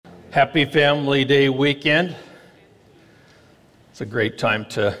Happy Family Day weekend. It's a great time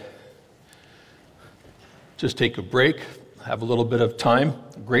to just take a break, have a little bit of time.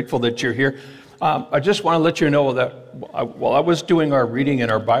 I'm grateful that you're here. I just want to let you know that while I was doing our reading in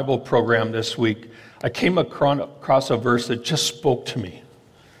our Bible program this week, I came across a verse that just spoke to me.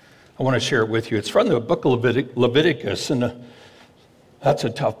 I want to share it with you. It's from the book of Leviticus, and that's a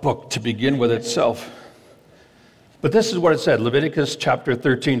tough book to begin with itself. But this is what it said, Leviticus chapter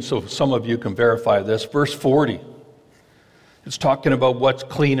 13, so some of you can verify this. Verse 40, it's talking about what's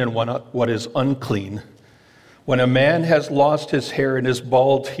clean and what is unclean. When a man has lost his hair and is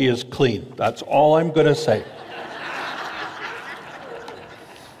bald, he is clean. That's all I'm going to say.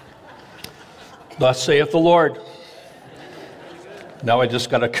 Thus saith the Lord. Now I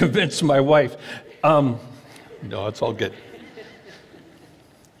just got to convince my wife. No, it's all good.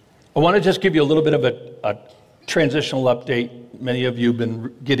 I want to just give you a little bit of a transitional update. Many of you have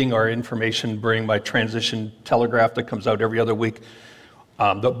been getting our information during my transition telegraph that comes out every other week.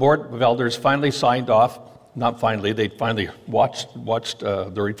 The Board of Elders finally signed off. Not finally, they finally watched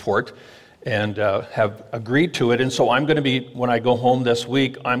the report and have agreed to it. And so I'm going to be, when I go home this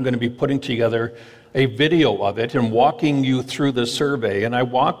week, I'm going to be putting together a video of it and walking you through the survey. And I'm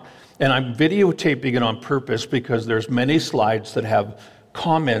videotaping it on purpose because there's many slides that have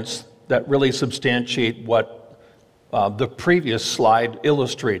comments that really substantiate what the previous slide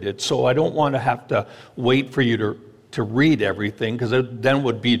illustrated. So I don't want to have to wait for you to read everything, because it then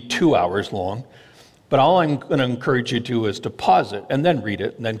would be 2 hours long. But all I'm going to encourage you to do is to pause it and then read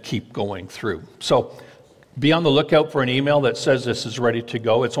it and then keep going through. So be on the lookout for an email that says this is ready to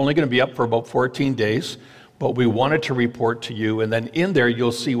go. It's only going to be up for about 14 days, but we wanted to report to you. And then in there,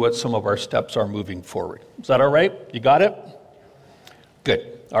 you'll see what some of our steps are moving forward. Is that all right? You got it?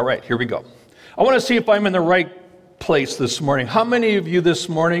 Good. All right, here we go. I want to see if I'm in the right place this morning. How many of you this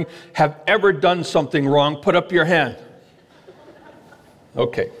morning have ever done something wrong? Put up your hand.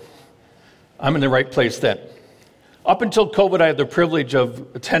 Okay. I'm in the right place then. Up until COVID, I had the privilege of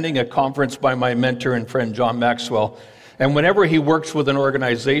attending a conference by my mentor and friend, John Maxwell. And whenever he works with an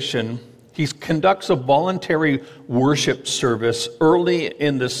organization, he conducts a voluntary worship service early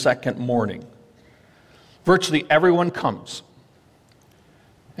in the second morning. Virtually everyone comes.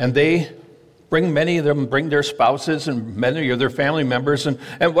 And many of them bring their spouses and many of their family members. And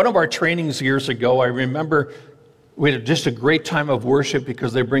one of our trainings years ago, I remember we had just a great time of worship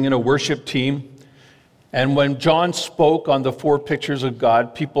because they bring in a worship team. And when John spoke on the 4 pictures of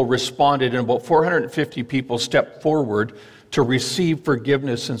God, people responded, and about 450 people stepped forward to receive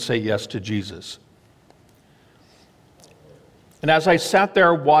forgiveness and say yes to Jesus. And as I sat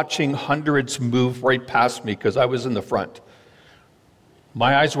there watching hundreds move right past me, because I was in the front,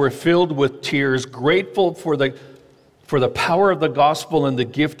 my eyes were filled with tears, grateful for the power of the gospel and the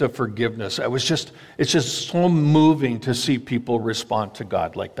gift of forgiveness. It's just so moving to see people respond to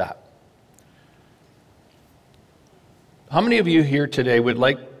God like that. How many of you here today would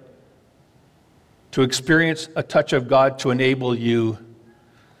like to experience a touch of God to enable you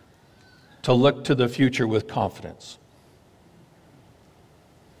to look to the future with confidence?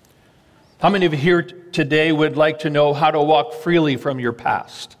 How many of you here today would like to know how to walk freely from your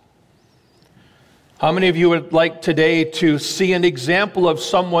past? How many of you would like today to see an example of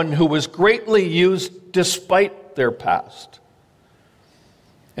someone who was greatly used despite their past?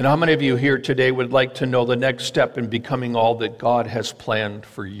 And how many of you here today would like to know the next step in becoming all that God has planned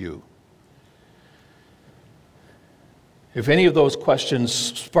for you? If any of those questions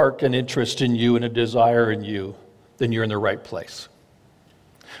spark an interest in you and a desire in you, then you're in the right place.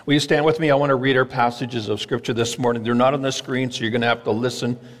 Will you stand with me? I want to read our passages of Scripture this morning. They're not on the screen, so you're going to have to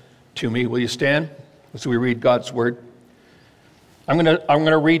listen to me. Will you stand as we read God's Word? I'm going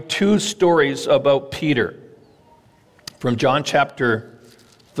to read 2 stories about Peter from John chapter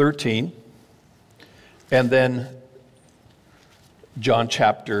 13 and then John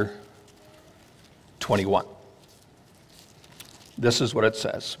chapter 21. This is what it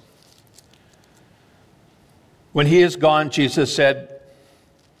says. When he is gone, Jesus said,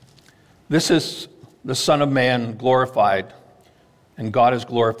 "This is the Son of Man glorified, and God is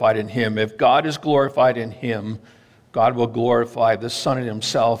glorified in him. If God is glorified in him, God will glorify the Son in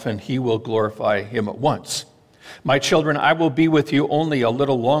himself, and he will glorify him at once. My children, I will be with you only a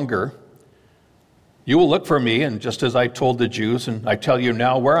little longer. You will look for me, and just as I told the Jews, and I tell you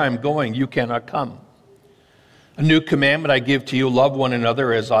now, where I am going, you cannot come. A new commandment I give to you, love one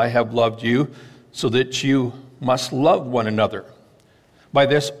another as I have loved you, so that you must love one another. By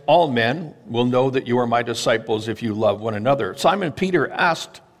this, all men will know that you are my disciples if you love one another." Simon Peter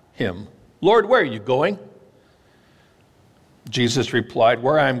asked him, "Lord, where are you going?" Jesus replied,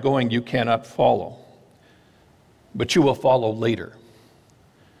 "Where I am going, you cannot follow, but you will follow later."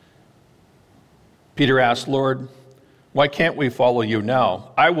 Peter asked, "Lord, why can't we follow you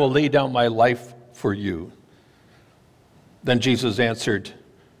now? I will lay down my life for you." Then Jesus answered,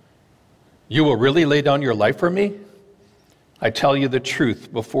 "You will really lay down your life for me? I tell you the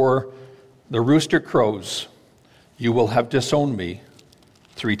truth, before the rooster crows, you will have disowned me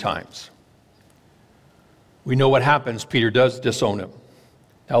 3 times. We know what happens. Peter does disown him.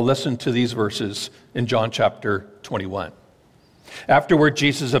 Now listen to these verses in John chapter 21. Afterward,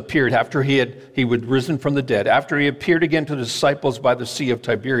 Jesus appeared, after he would risen from the dead, after he appeared again to the disciples by the Sea of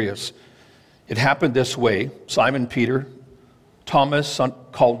Tiberias. It happened this way: Simon Peter, Thomas,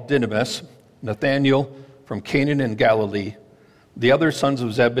 called Didymus, Nathanael from Cana in Galilee, the other sons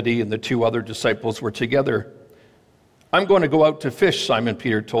of Zebedee, and the 2 other disciples were together. "I'm going to go out to fish," Simon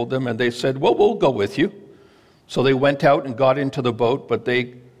Peter told them, and they said, "Well, we'll go with you." So they went out and got into the boat, but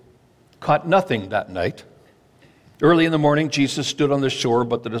they caught nothing that night. Early in the morning, Jesus stood on the shore,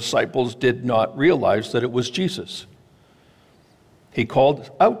 but the disciples did not realize that it was Jesus. He called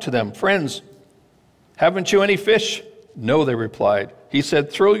out to them, "Friends, haven't you any fish?" "No," they replied. He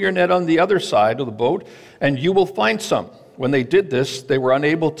said, "Throw your net on the other side of the boat, and you will find some." When they did this, they were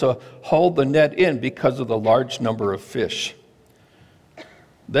unable to haul the net in because of the large number of fish.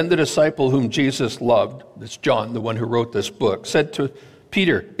 Then the disciple whom Jesus loved, that's John, the one who wrote this book, said to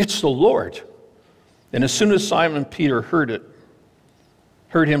Peter, "It's the Lord." And as soon as Simon Peter heard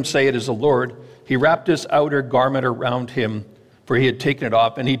him say it is the Lord, he wrapped his outer garment around him, for he had taken it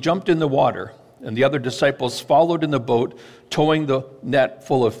off, and he jumped in the water. And the other disciples followed in the boat, towing the net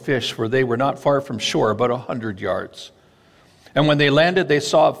full of fish, for they were not far from shore, about 100 yards. And when they landed, they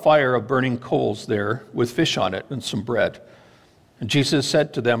saw a fire of burning coals there with fish on it and some bread. And Jesus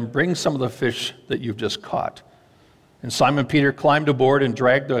said to them, "Bring some of the fish that you've just caught." And Simon Peter climbed aboard and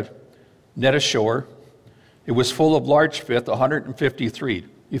dragged the net ashore. It was full of large fish, 153.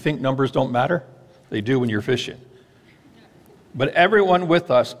 You think numbers don't matter? They do when you're fishing. But everyone with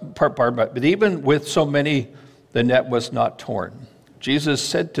us, but even with so many, the net was not torn. Jesus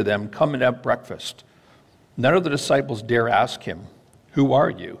said to them, "Come and have breakfast." None of the disciples dare ask him, "Who are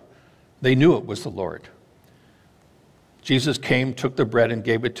you?" They knew it was the Lord. Jesus came, took the bread and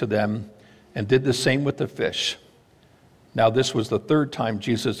gave it to them, and did the same with the fish. Now this was the 3rd time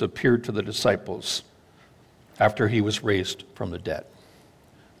Jesus appeared to the disciples after he was raised from the dead.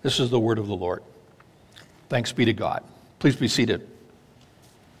 This is the word of the Lord. Thanks be to God. Please be seated.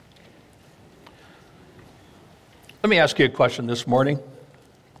 Let me ask you a question this morning.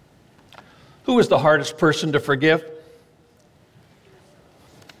 Who is the hardest person to forgive?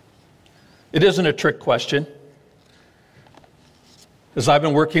 It isn't a trick question. As I've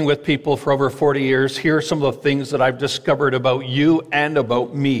been working with people for over 40 years, here are some of the things that I've discovered about you and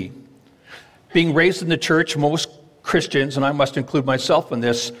about me. Being raised in the church, most Christians, and I must include myself in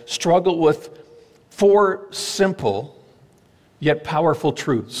this, struggle with 4 simple yet powerful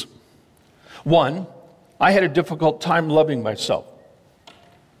truths. 1, I had a difficult time loving myself.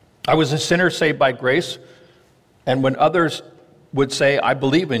 I was a sinner saved by grace, and when others would say, "I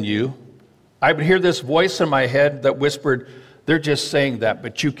believe in you," I would hear this voice in my head that whispered, "They're just saying that,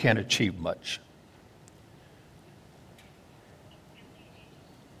 but you can't achieve much."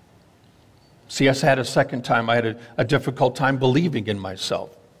 See, I had a second time. I had a difficult time believing in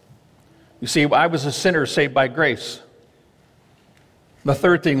myself. You see, I was a sinner saved by grace. The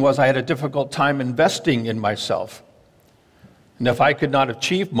third thing was I had a difficult time investing in myself. And if I could not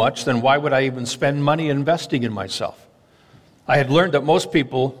achieve much, then why would I even spend money investing in myself? I had learned that most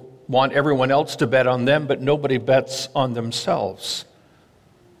people want everyone else to bet on them, but nobody bets on themselves.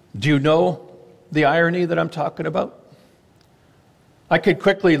 Do you know the irony that I'm talking about? I could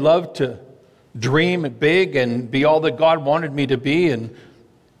quickly love to dream big and be all that God wanted me to be, and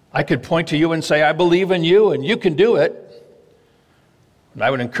I could point to you and say, "I believe in you and you can do it." And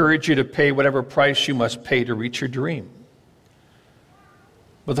I would encourage you to pay whatever price you must pay to reach your dream.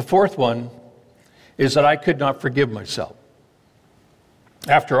 But the fourth one is that I could not forgive myself.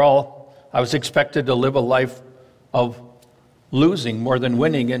 After all, I was expected to live a life of losing more than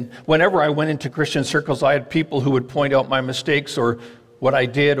winning. And whenever I went into Christian circles, I had people who would point out my mistakes or what I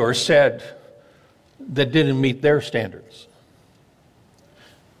did or said that didn't meet their standards.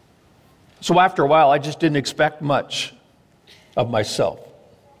 So after a while, I just didn't expect much of myself.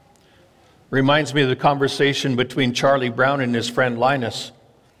 Reminds me of the conversation between Charlie Brown and his friend Linus.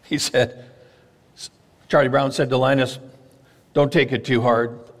 Charlie Brown said to Linus, "Don't take it too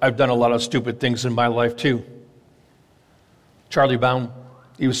hard. I've done a lot of stupid things in my life too." Charlie Brown,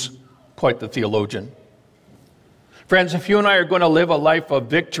 he was quite the theologian. Friends, if you and I are going to live a life of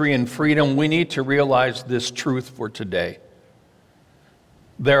victory and freedom, we need to realize this truth for today.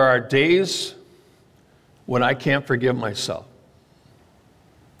 There are days when I can't forgive myself.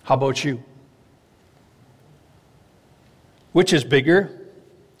 How about you? Which is bigger,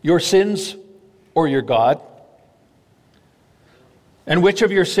 your sins or your God? And which of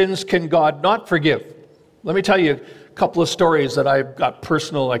your sins can God not forgive? Let me tell you a couple of stories that I've got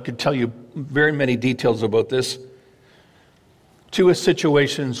personal. I could tell you very many details about this. Two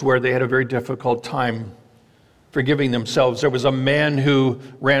situations where they had a very difficult time forgiving themselves. There was a man who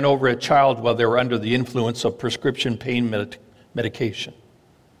ran over a child while they were under the influence of prescription pain medication.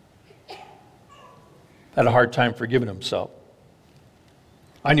 Had a hard time forgiving himself.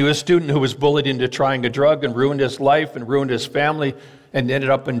 I knew a student who was bullied into trying a drug and ruined his life and ruined his family and ended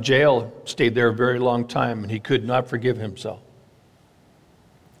up in jail, stayed there a very long time, and he could not forgive himself.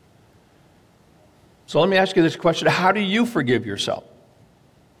 So let me ask you this question. How do you forgive yourself?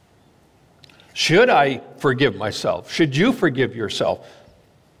 Should I forgive myself? Should you forgive yourself?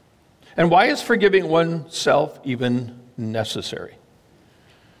 And why is forgiving oneself even necessary?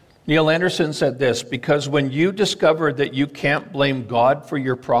 Neil Anderson said this, because when you discover that you can't blame God for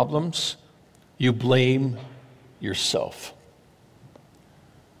your problems, you blame yourself.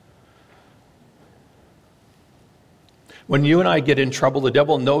 When you and I get in trouble, the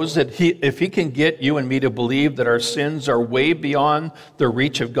devil knows that if he can get you and me to believe that our sins are way beyond the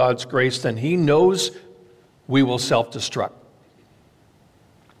reach of God's grace, then he knows we will self-destruct.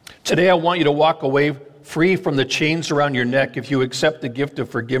 Today, I want you to walk away free from the chains around your neck if you accept the gift of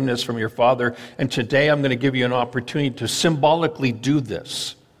forgiveness from your Father. And today, I'm going to give you an opportunity to symbolically do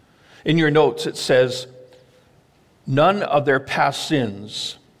this. In your notes, it says, none of their past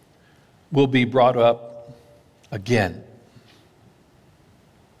sins will be brought up again.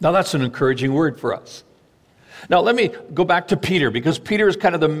 Now, that's an encouraging word for us. Now, let me go back to Peter, because Peter is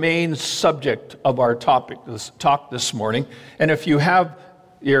kind of the main subject of our talk this morning. And if you have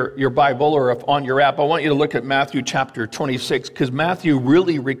your Bible or if on your app, I want you to look at Matthew chapter 26, because Matthew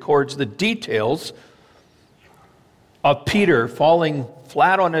really records the details of Peter falling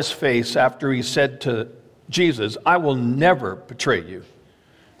flat on his face after he said to Jesus, I will never betray you.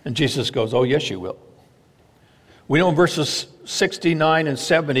 And Jesus goes, oh, yes, you will. We know in verses 69 and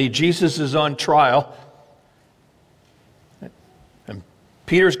 70, Jesus is on trial. And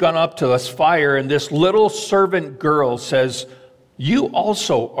Peter's gone up to this fire, and this little servant girl says, you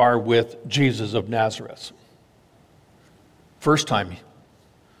also are with Jesus of Nazareth. First time.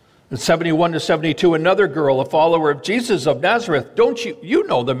 In 71 to 72, another girl, a follower of Jesus of Nazareth. Don't you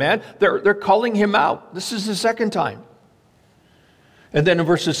know the man? They're calling him out. This is the second time. And then in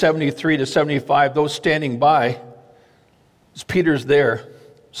verses 73 to 75, those standing by, as Peter's there,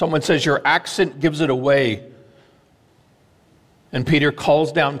 someone says, your accent gives it away. And Peter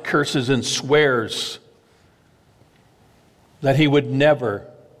calls down curses and swears that he would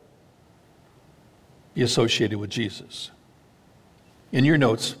never be associated with Jesus. In your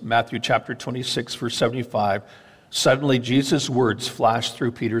notes, Matthew chapter 26, verse 75, suddenly Jesus' words flashed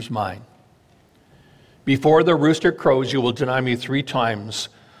through Peter's mind. Before the rooster crows, you will deny me 3 times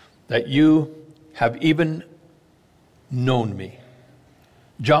that you have even known me.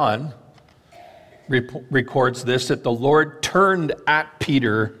 John records this, that the Lord turned at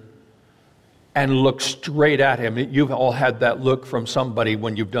Peter and looked straight at him. You've all had that look from somebody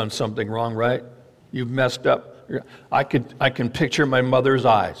when you've done something wrong, right? You've messed up. I can picture my mother's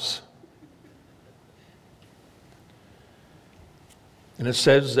eyes. And it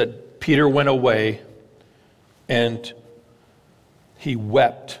says that Peter went away and he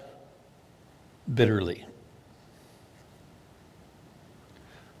wept bitterly.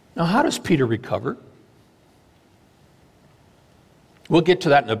 Now, how does Peter recover? We'll get to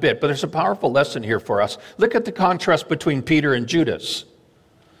that in a bit, but there's a powerful lesson here for us. Look at the contrast between Peter and Judas.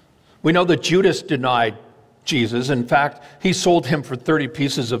 We know that Judas denied Jesus. In fact, he sold him for 30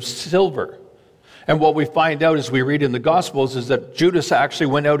 pieces of silver. And what we find out as we read in the Gospels is that Judas actually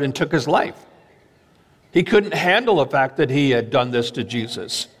went out and took his life. He couldn't handle the fact that he had done this to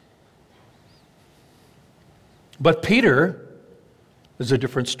Jesus. But Peter is a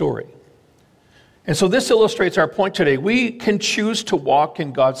different story. And so this illustrates our point today. We can choose to walk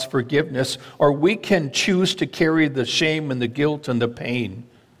in God's forgiveness, or we can choose to carry the shame and the guilt and the pain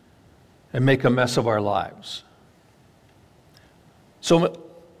and make a mess of our lives. So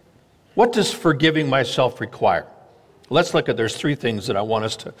what does forgiving myself require? Let's look at, there's 3 things that I want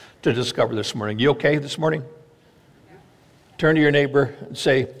us to discover this morning. You okay this morning? Turn to your neighbor and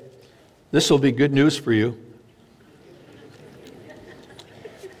say, this will be good news for you.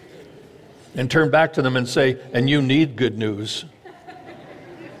 and turn back to them and say, and you need good news.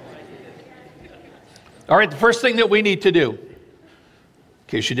 All right, the first thing that we need to do, in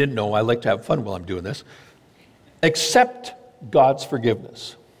case you didn't know, I like to have fun while I'm doing this, accept God's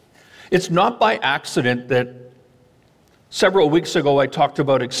forgiveness. It's not by accident that several weeks ago I talked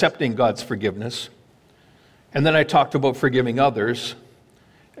about accepting God's forgiveness, and then I talked about forgiving others,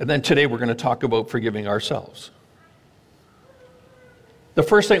 and then today we're going to talk about forgiving ourselves. The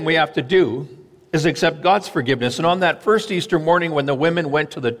first thing we have to do is accept God's forgiveness. And on that first Easter morning when the women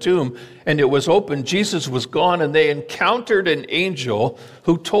went to the tomb and it was open, Jesus was gone, and they encountered an angel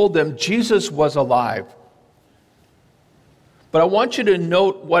who told them Jesus was alive. But I want you to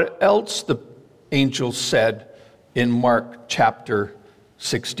note what else the angel said in Mark chapter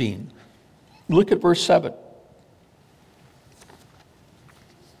 16. Look at verse 7.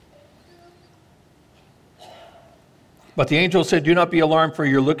 But the angel said, do not be alarmed, for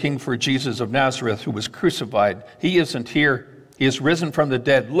you're looking for Jesus of Nazareth, who was crucified. He isn't here. He is risen from the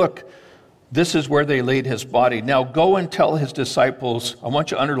dead. Look, this is where they laid his body. Now go and tell his disciples. I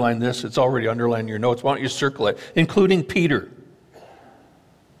want you to underline this. It's already underlined in your notes. Why don't you circle it? Including Peter.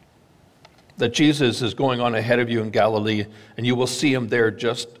 That Jesus is going on ahead of you in Galilee, and you will see him there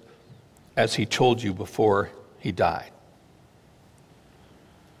just as he told you before he died.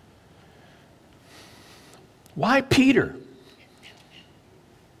 Why Peter?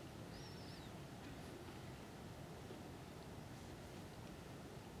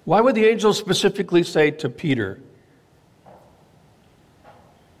 Why would the angel specifically say to Peter,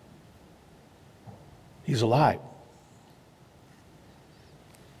 he's alive?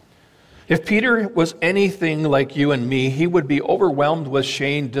 If Peter was anything like you and me, he would be overwhelmed with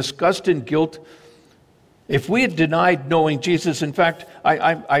shame, disgust, and guilt. If we had denied knowing Jesus, in fact,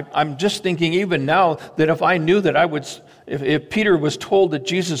 I'm just thinking even now that if I knew that if Peter was told that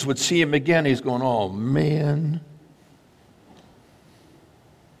Jesus would see him again, he's going, oh man.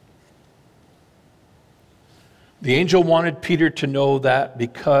 The angel wanted Peter to know that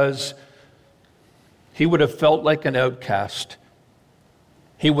because he would have felt like an outcast.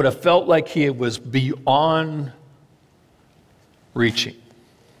 He would have felt like he was beyond reaching.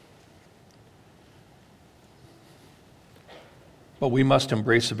 But we must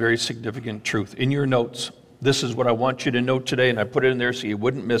embrace a very significant truth. In your notes, this is what I want you to note today, and I put it in there so you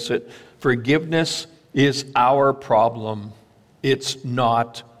wouldn't miss it. Forgiveness is our problem. It's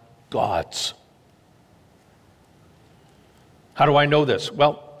not God's. How do I know this?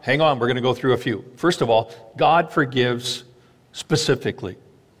 Well, hang on, we're going to go through a few. First of all, God forgives specifically.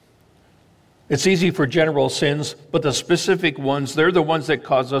 It's easy for general sins, but the specific ones, they're the ones that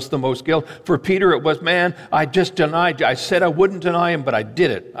cause us the most guilt. For Peter, it was, man, I just denied. I said I wouldn't deny him, but I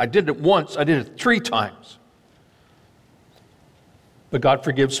did it. I did it once. I did it 3 times. But God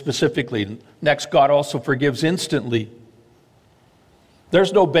forgives specifically. Next, God also forgives instantly.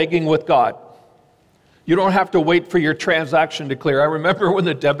 There's no begging with God. You don't have to wait for your transaction to clear. I remember when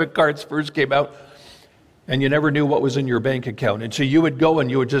the debit cards first came out, and you never knew what was in your bank account. And so you would go and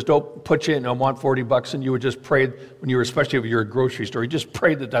you would just put you in, I want $40, and you would just pray, when you were, especially if you're at a grocery store, you just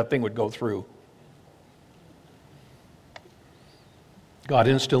prayed that thing would go through. God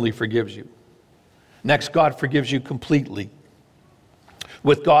instantly forgives you. Next, God forgives you completely.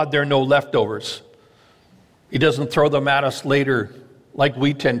 With God, there are no leftovers. He doesn't throw them at us later like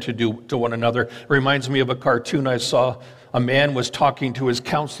we tend to do to one another. It reminds me of a cartoon I saw. A man was talking to his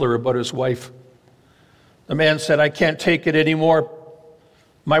counselor about his wife. The man said, I can't take it anymore.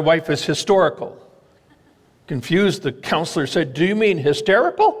 My wife is historical. Confused, the counselor said, do you mean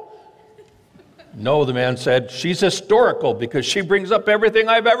hysterical? No, the man said, she's historical because she brings up everything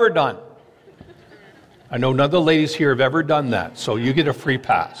I've ever done. I know none of the ladies here have ever done that, so you get a free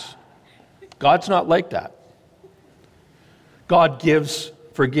pass. God's not like that. God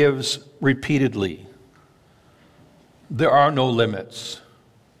forgives repeatedly. There are no limits.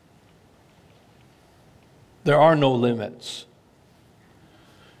 There are no limits.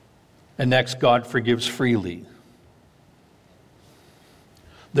 And next, God forgives freely.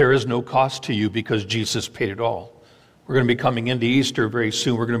 There is no cost to you because Jesus paid it all. We're going to be coming into Easter very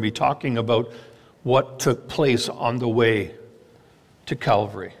soon. We're going to be talking about what took place on the way to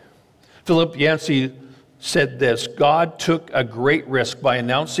Calvary. Philip Yancey said this, God took a great risk by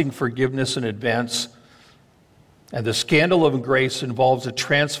announcing forgiveness in advance, and the scandal of grace involves a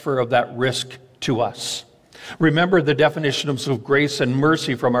transfer of that risk to us. Remember the definitions of grace and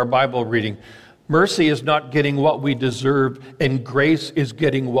mercy from our Bible reading. Mercy is not getting what we deserve, and grace is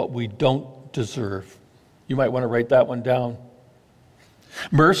getting what we don't deserve. You might want to write that one down.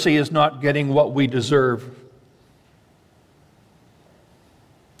 Mercy is not getting what we deserve.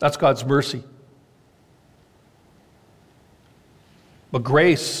 That's God's mercy. But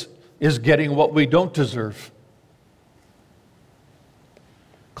grace is getting what we don't deserve.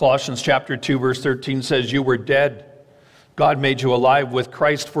 Colossians chapter 2, verse 13 says, "You were dead. God made you alive with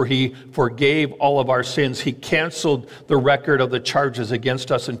Christ, for he forgave all of our sins. He canceled the record of the charges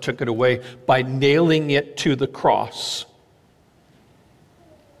against us and took it away by nailing it to the cross."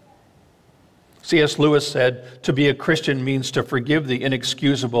 C.S. Lewis said, "To be a Christian means to forgive the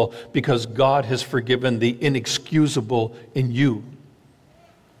inexcusable because God has forgiven the inexcusable in you."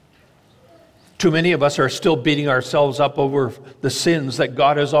 Too many of us are still beating ourselves up over the sins that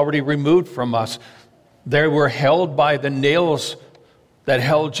God has already removed from us. They were held by the nails that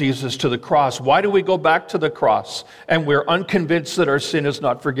held Jesus to the cross. Why do we go back to the cross and we're unconvinced that our sin is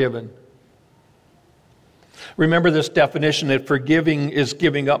not forgiven? Remember this definition that forgiving is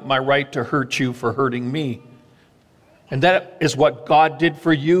giving up my right to hurt you for hurting me. And that is what God did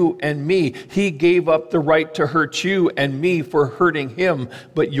for you and me. He gave up the right to hurt you and me for hurting him,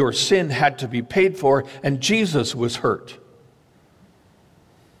 but your sin had to be paid for, and Jesus was hurt.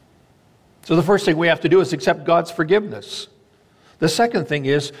 So the first thing we have to do is accept God's forgiveness. The second thing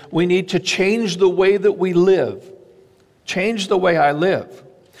is we need to change the way that we live. Change the way I live.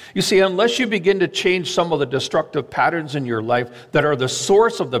 You see, unless you begin to change some of the destructive patterns in your life that are the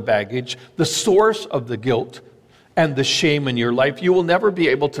source of the baggage, the source of the guilt, and the shame in your life, you will never be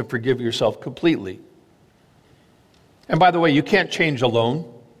able to forgive yourself completely. And by the way, you can't change alone.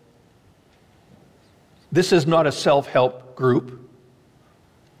 This is not a self-help group.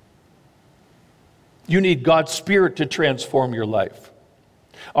 You need God's Spirit to transform your life.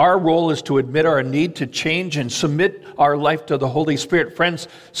 Our role is to admit our need to change and submit our life to the Holy Spirit. Friends,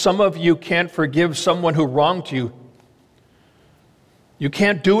 some of you can't forgive someone who wronged you. You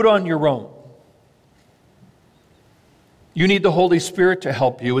can't do it on your own. You need the Holy Spirit to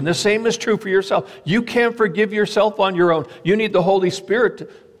help you. And the same is true for yourself. You can't forgive yourself on your own. You need the Holy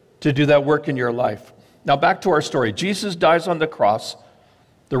Spirit to do that work in your life. Now back to our story. Jesus dies on the cross.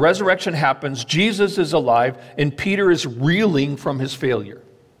 The resurrection happens. Jesus is alive. And Peter is reeling from his failure.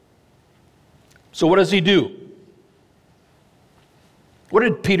 So what does he do? What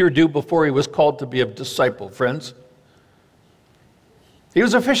did Peter do before he was called to be a disciple, friends? He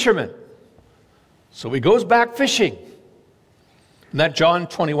was a fisherman. So he goes back fishing. And that John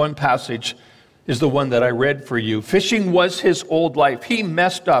 21 passage is the one that I read for you. Fishing was his old life. He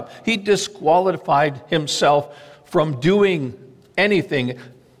messed up. He disqualified himself from doing anything.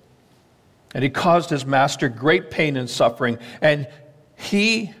 And he caused his master great pain and suffering. And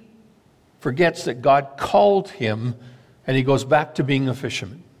he forgets that God called him, and he goes back to being a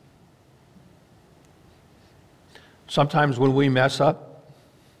fisherman. Sometimes when we mess up,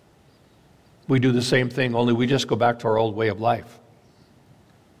 we do the same thing, only we just go back to our old way of life.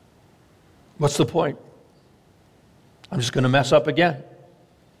 What's the point? I'm just going to mess up again.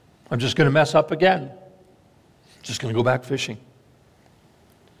 I'm just going to mess up again. Just going to go back fishing.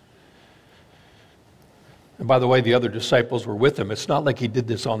 And by the way, the other disciples were with him. It's not like he did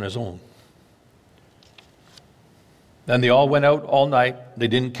this on his own. Then they all went out all night. They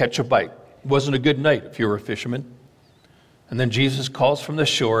didn't catch a bite. It wasn't a good night if you were a fisherman. And then Jesus calls from the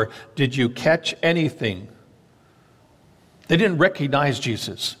shore, "Did you catch anything?" They didn't recognize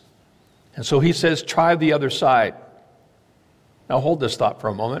Jesus. And so he says, "Try the other side." Now hold this thought for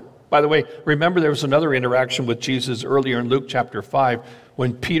a moment. By the way, remember there was another interaction with Jesus earlier in Luke chapter 5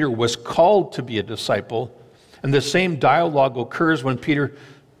 when Peter was called to be a disciple. And the same dialogue occurs when Peter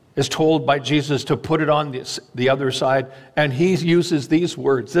is told by Jesus to put it on the other side. And he uses these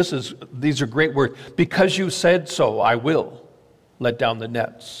words. These are great words. "Because you said so, I will let down the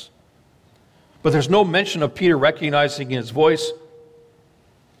nets." But there's no mention of Peter recognizing his voice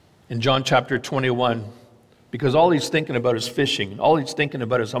in John chapter 21, because all he's thinking about is fishing. All he's thinking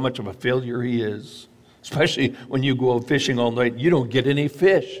about is how much of a failure he is. Especially when you go out fishing all night, you don't get any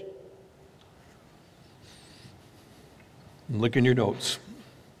fish. And look in your notes.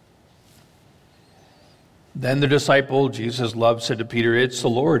 Then the disciple Jesus loved said to Peter, "It's the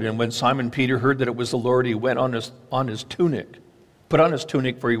Lord." And when Simon Peter heard that it was the Lord, he went on his tunic, put on his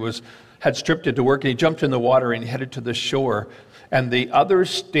tunic, for he had stripped it to work, and he jumped in the water and headed to the shore. And the others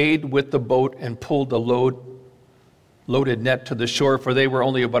stayed with the boat and pulled a loaded net to the shore, for they were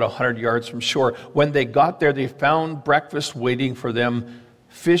only about 100 yards from shore. When they got there, they found breakfast waiting for them,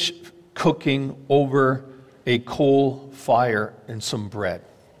 fish cooking over a coal fire and some bread.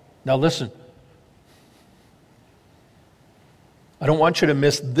 Now listen. I don't want you to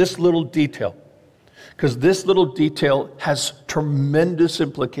miss this little detail, because this little detail has tremendous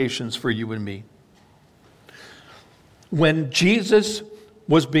implications for you and me. When Jesus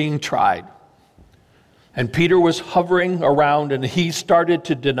was being tried. And Peter was hovering around and he started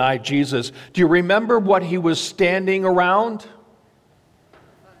to deny Jesus. Do you remember what he was standing around?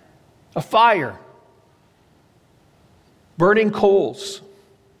 A fire. Burning coals.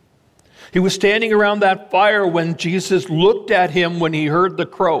 He was standing around that fire when Jesus looked at him when he heard the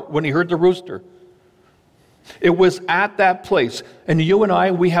crow, when he heard the rooster. It was at that place. And you and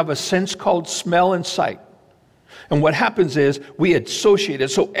I, we have a sense called smell and sight. And what happens is we associate it.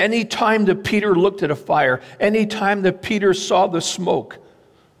 So any time that Peter looked at a fire, any time that Peter saw the smoke,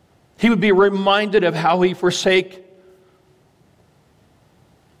 he would be reminded of how he forsake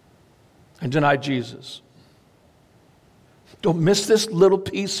and denied Jesus. Don't miss this little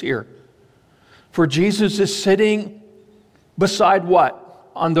piece here. For Jesus is sitting beside what?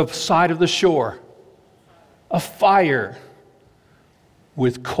 On the side of the shore. A fire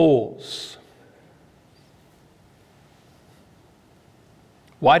with coals.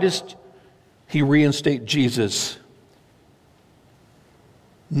 Why does he reinstate Jesus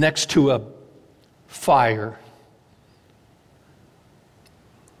next to a fire?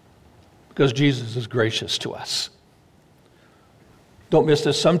 Because Jesus is gracious to us. Don't miss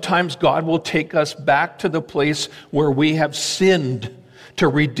this. Sometimes God will take us back to the place where we have sinned to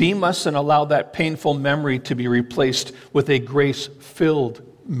redeem us and allow that painful memory to be replaced with a grace-filled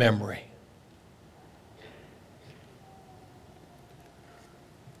memory.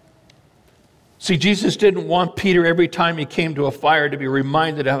 See, Jesus didn't want Peter every time he came to a fire to be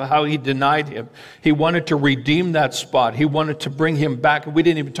reminded of how he denied him. He wanted to redeem that spot. He wanted to bring him back. We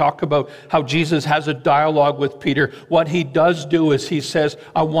didn't even talk about how Jesus has a dialogue with Peter. What he does do is he says,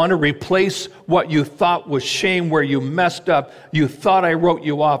 I want to replace what you thought was shame, where you messed up. You thought I wrote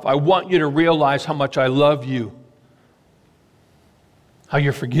you off. I want you to realize how much I love you, how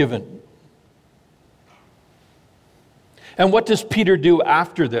you're forgiven. And what does Peter do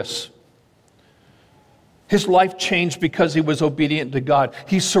after this? His life changed because he was obedient to God.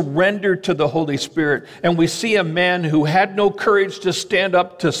 He surrendered to the Holy Spirit. And we see a man who had no courage to stand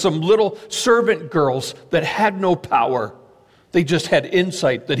up to some little servant girls that had no power. They just had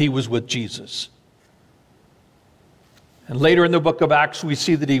insight that he was with Jesus. And later in the book of Acts, we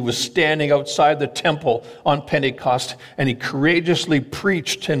see that he was standing outside the temple on Pentecost, and he courageously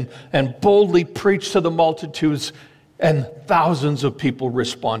preached and boldly preached to the multitudes, and thousands of people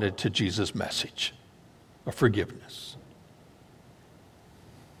responded to Jesus' message of forgiveness.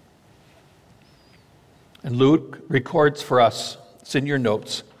 And Luke records for us, it's in your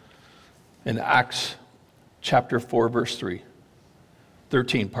notes, in Acts chapter 4, verse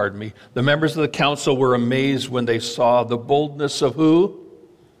 13, the members of the council were amazed when they saw the boldness of who?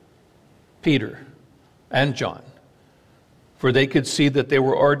 Peter and John. For they could see that they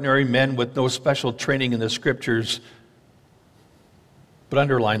were ordinary men with no special training in the scriptures. But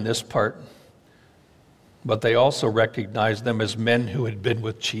underline this part. But they also recognized them as men who had been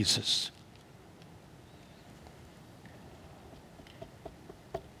with Jesus.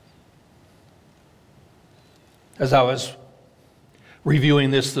 As I was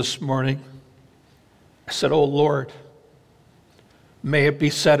reviewing this morning, I said, oh Lord, may it be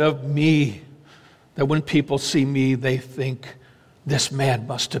said of me that when people see me, they think this man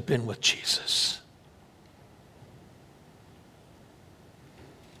must have been with Jesus.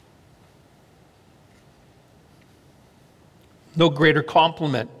 No greater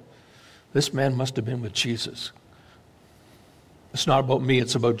compliment. This man must have been with Jesus. It's not about me,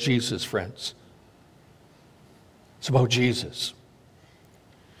 it's about Jesus, friends. It's about Jesus.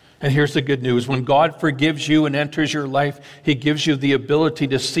 And here's the good news. When God forgives you and enters your life, He gives you the ability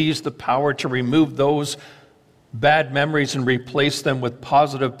to seize the power to remove those bad memories and replace them with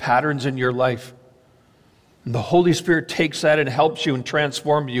positive patterns in your life. And the Holy Spirit takes that and helps you and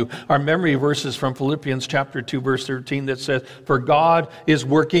transforms you. Our memory verse is from Philippians chapter 2, verse 13 that says, for God is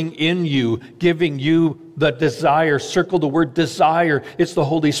working in you, giving you the desire. Circle the word desire. It's the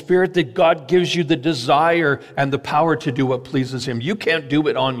Holy Spirit that God gives you the desire and the power to do what pleases Him. You can't do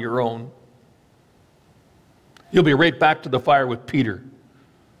it on your own. You'll be right back to the fire with Peter.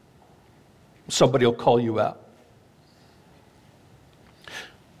 Somebody will call you out.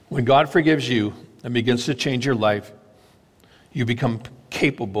 When God forgives you and begins to change your life, you become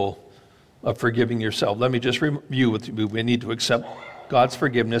capable of forgiving yourself. Let me just review with you. We need to accept God's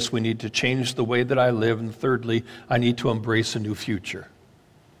forgiveness. We need to change the way that I live. And thirdly, I need to embrace a new future.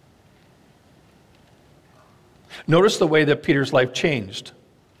 Notice the way that Peter's life changed.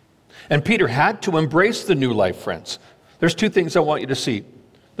 And Peter had to embrace the new life, friends. There's two things I want you to see.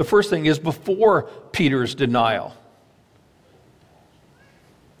 The first thing is before Peter's denial.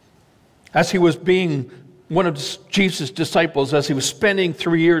 As he was being one of Jesus' disciples as he was spending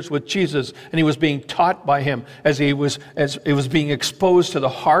 3 years with Jesus, and he was being taught by him as it was being exposed to the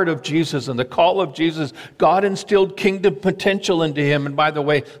heart of Jesus and the call of Jesus. God instilled kingdom potential into him. And by the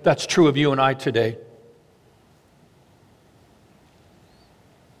way, that's true of you and I today.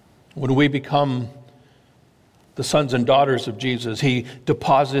 When we become the sons and daughters of Jesus, he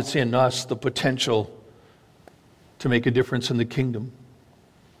deposits in us the potential to make a difference in the kingdom.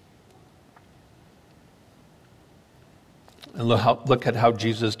 And look at how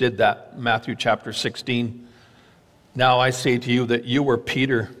Jesus did that. Matthew chapter 16. Now I say to you that you are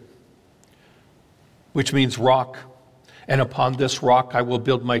Peter, which means rock. And upon this rock I will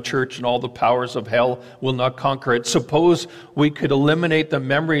build my church, and all the powers of hell will not conquer it. Suppose we could eliminate the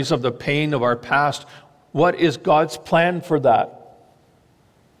memories of the pain of our past. What is God's plan for that?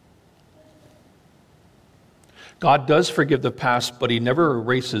 God does forgive the past, but he never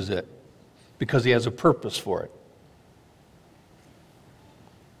erases it because he has a purpose for it.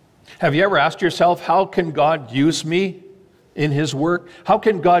 Have you ever asked yourself, how can God use me in his work? How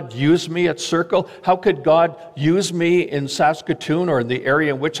can God use me at Circle? How could God use me in Saskatoon or in the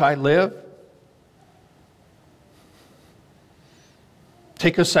area in which I live?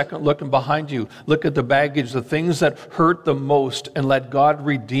 Take a second look and behind you. Look at the baggage, the things that hurt the most, and let God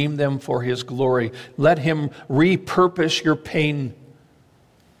redeem them for his glory. Let him repurpose your pain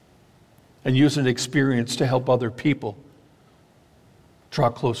and use an experience to help other people draw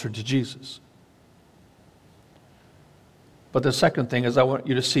closer to Jesus. But the second thing is I want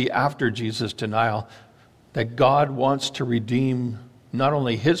you to see after Jesus' denial that God wants to redeem not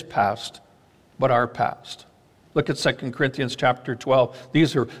only his past, but our past. Look at 2 Corinthians chapter 12.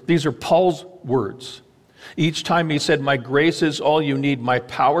 These are Paul's words. Each time he said, my grace is all you need. My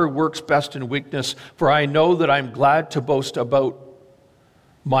power works best in weakness. For I know that I'm glad to boast about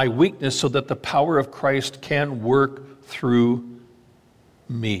my weakness so that the power of Christ can work through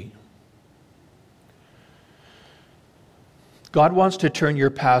me. God wants to turn your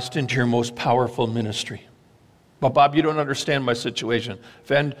past into your most powerful ministry. But Bob, you don't understand my situation.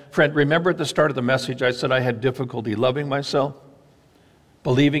 Friend, remember at the start of the message I said I had difficulty loving myself,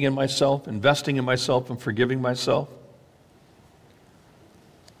 believing in myself, investing in myself, and forgiving myself?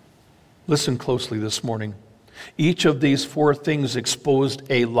 Listen closely this morning. Each of these 4 things exposed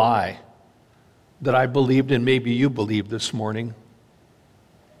a lie that I believed and maybe you believe this morning.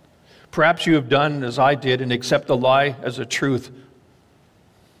 Perhaps you have done as I did and accept the lie as a truth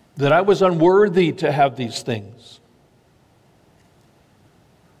that I was unworthy to have these things.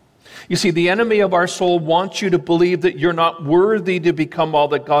 You see, the enemy of our soul wants you to believe that you're not worthy to become all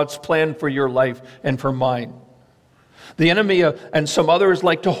that God's planned for your life and for mine. The enemy and some others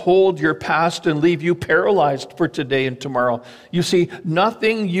like to hold your past and leave you paralyzed for today and tomorrow. You see,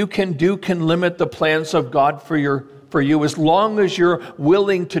 nothing you can do can limit the plans of God for you as long as you're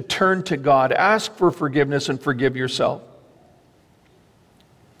willing to turn to God, ask for forgiveness, and forgive yourself.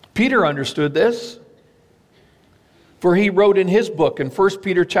 Peter understood this, for he wrote in his book in 1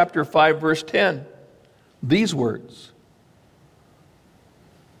 Peter chapter 5, verse 10, these words,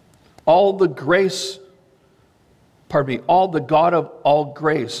 all the God of all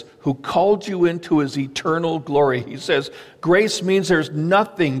grace, who called you into his eternal glory. He says, grace means there's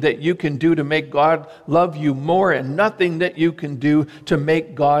nothing that you can do to make God love you more and nothing that you can do to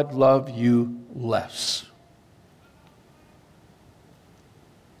make God love you less.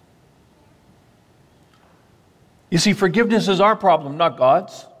 You see, forgiveness is our problem, not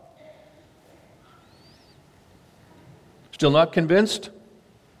God's. Still not convinced?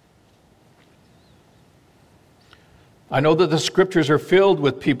 I know that the scriptures are filled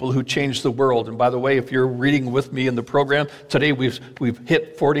with people who changed the world. And by the way, if you're reading with me in the program, today we've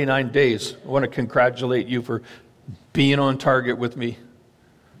hit 49 days. I want to congratulate you for being on target with me.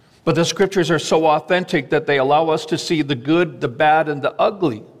 But the scriptures are so authentic that they allow us to see the good, the bad, and the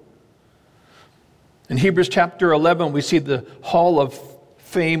ugly. In Hebrews chapter 11, we see the hall of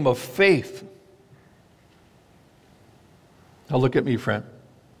fame of faith. Now look at me, friend.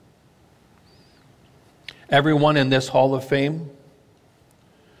 Everyone in this hall of fame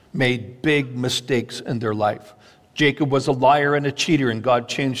made big mistakes in their life. Jacob was a liar and a cheater, and God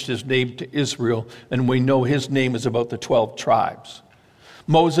changed his name to Israel, and we know his name is about the 12 tribes.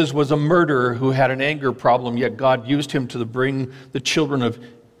 Moses was a murderer who had an anger problem, yet God used him to bring the children of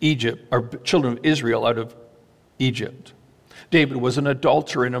Israel out of Egypt. David was an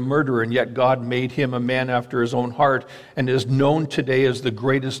adulterer and a murderer, and yet God made him a man after his own heart and is known today as the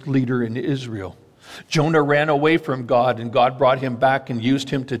greatest leader in Israel. Jonah ran away from God, and God brought him back and used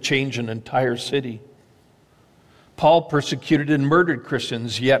him to change an entire city. Paul persecuted and murdered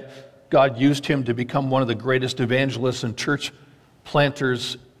Christians, yet God used him to become one of the greatest evangelists and church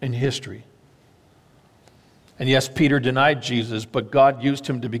planters in history. And yes, Peter denied Jesus, but God used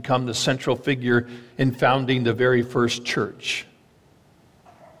him to become the central figure in founding the very first church.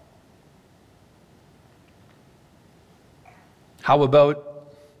 How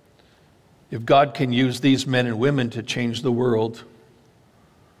about if God can use these men and women to change the world?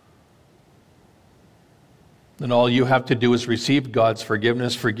 Then all you have to do is receive God's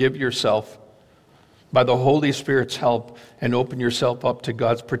forgiveness, forgive yourself by the Holy Spirit's help, and open yourself up to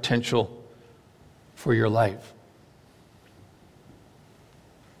God's potential for your life.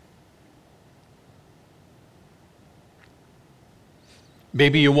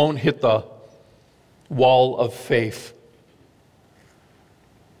 Maybe you won't hit the wall of faith,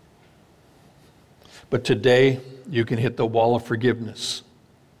 but today you can hit the wall of forgiveness.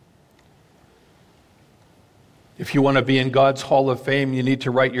 If you want to be in God's Hall of Fame, you need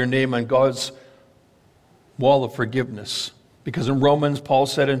to write your name on God's wall of forgiveness. Because in Romans, Paul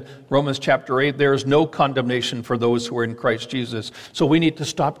said in Romans chapter 8, there is no condemnation for those who are in Christ Jesus. So we need to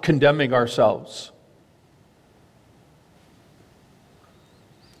stop condemning ourselves.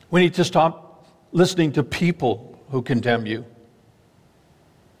 We need to stop listening to people who condemn you.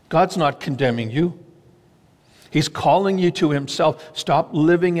 God's not condemning you. He's calling you to himself. Stop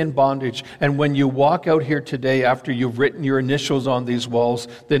living in bondage. And when you walk out here today after you've written your initials on these walls,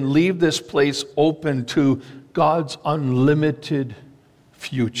 then leave this place open to God's unlimited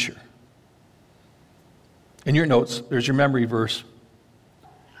future. In your notes, there's your memory verse.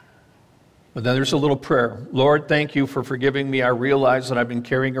 But then there's a little prayer. Lord, thank you for forgiving me. I realize that I've been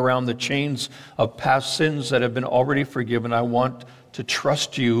carrying around the chains of past sins that have been already forgiven. I want to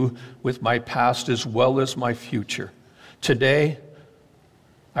trust you with my past as well as my future. Today,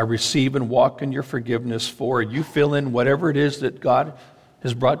 I receive and walk in your forgiveness for it. You fill in whatever it is that God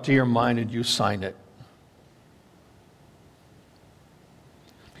has brought to your mind and you sign it.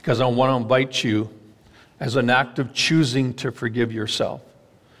 Because I want to invite you as an act of choosing to forgive yourself.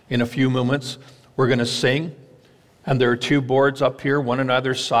 In a few moments, we're going to sing, and there are two boards up here, one on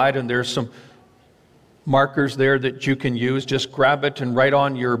either side, and there's some markers there that you can use. Just grab it and write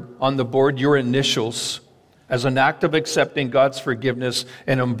on the board your initials as an act of accepting God's forgiveness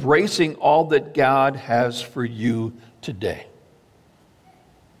and embracing all that God has for you today.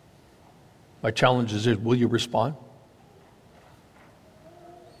 My challenge is, will you respond?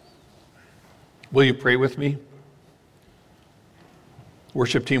 Will you pray with me?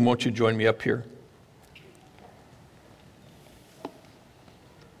 Worship team, won't you join me up here?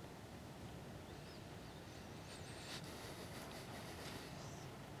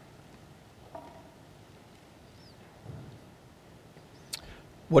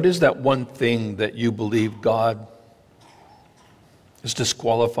 What is that one thing that you believe God is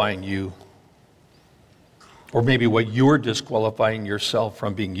disqualifying you? Or maybe what you're disqualifying yourself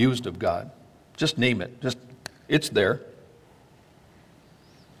from being used of God? Just name it. It's there.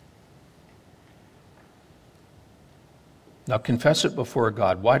 Now confess it before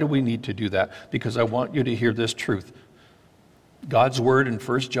God. Why do we need to do that? Because I want you to hear this truth. God's word in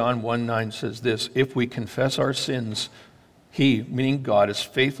 1 John 1:9 says this: if we confess our sins, He, meaning God, is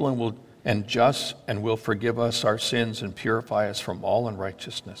faithful and just and will forgive us our sins and purify us from all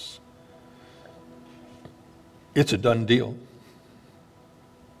unrighteousness. It's a done deal.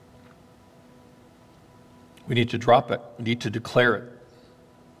 We need to drop it. We need to declare it.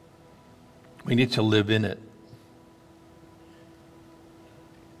 We need to live in it.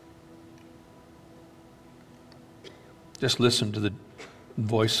 Just listen to the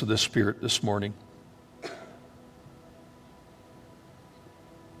voice of the Spirit this morning.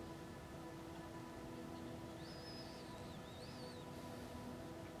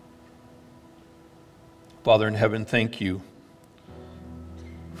 Father in heaven, thank you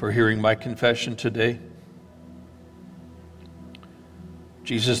for hearing my confession today.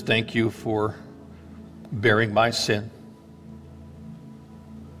 Jesus, thank you for bearing my sin.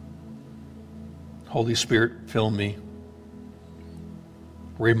 Holy Spirit, fill me,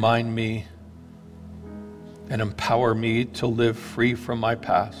 remind me, and empower me to live free from my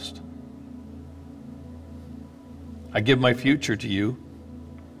past. I give my future to you.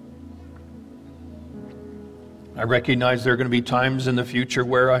 I recognize there are going to be times in the future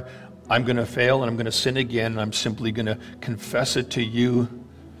where I'm going to fail and I'm going to sin again, and I'm simply going to confess it to you,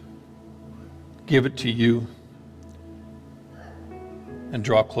 give it to you, and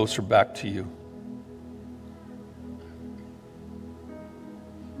draw closer back to you.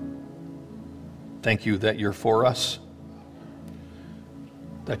 Thank you that you're for us,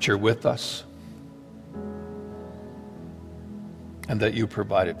 that you're with us, and that you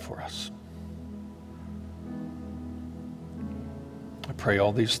provided for us. I pray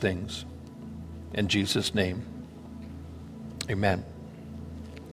all these things in Jesus' name. Amen.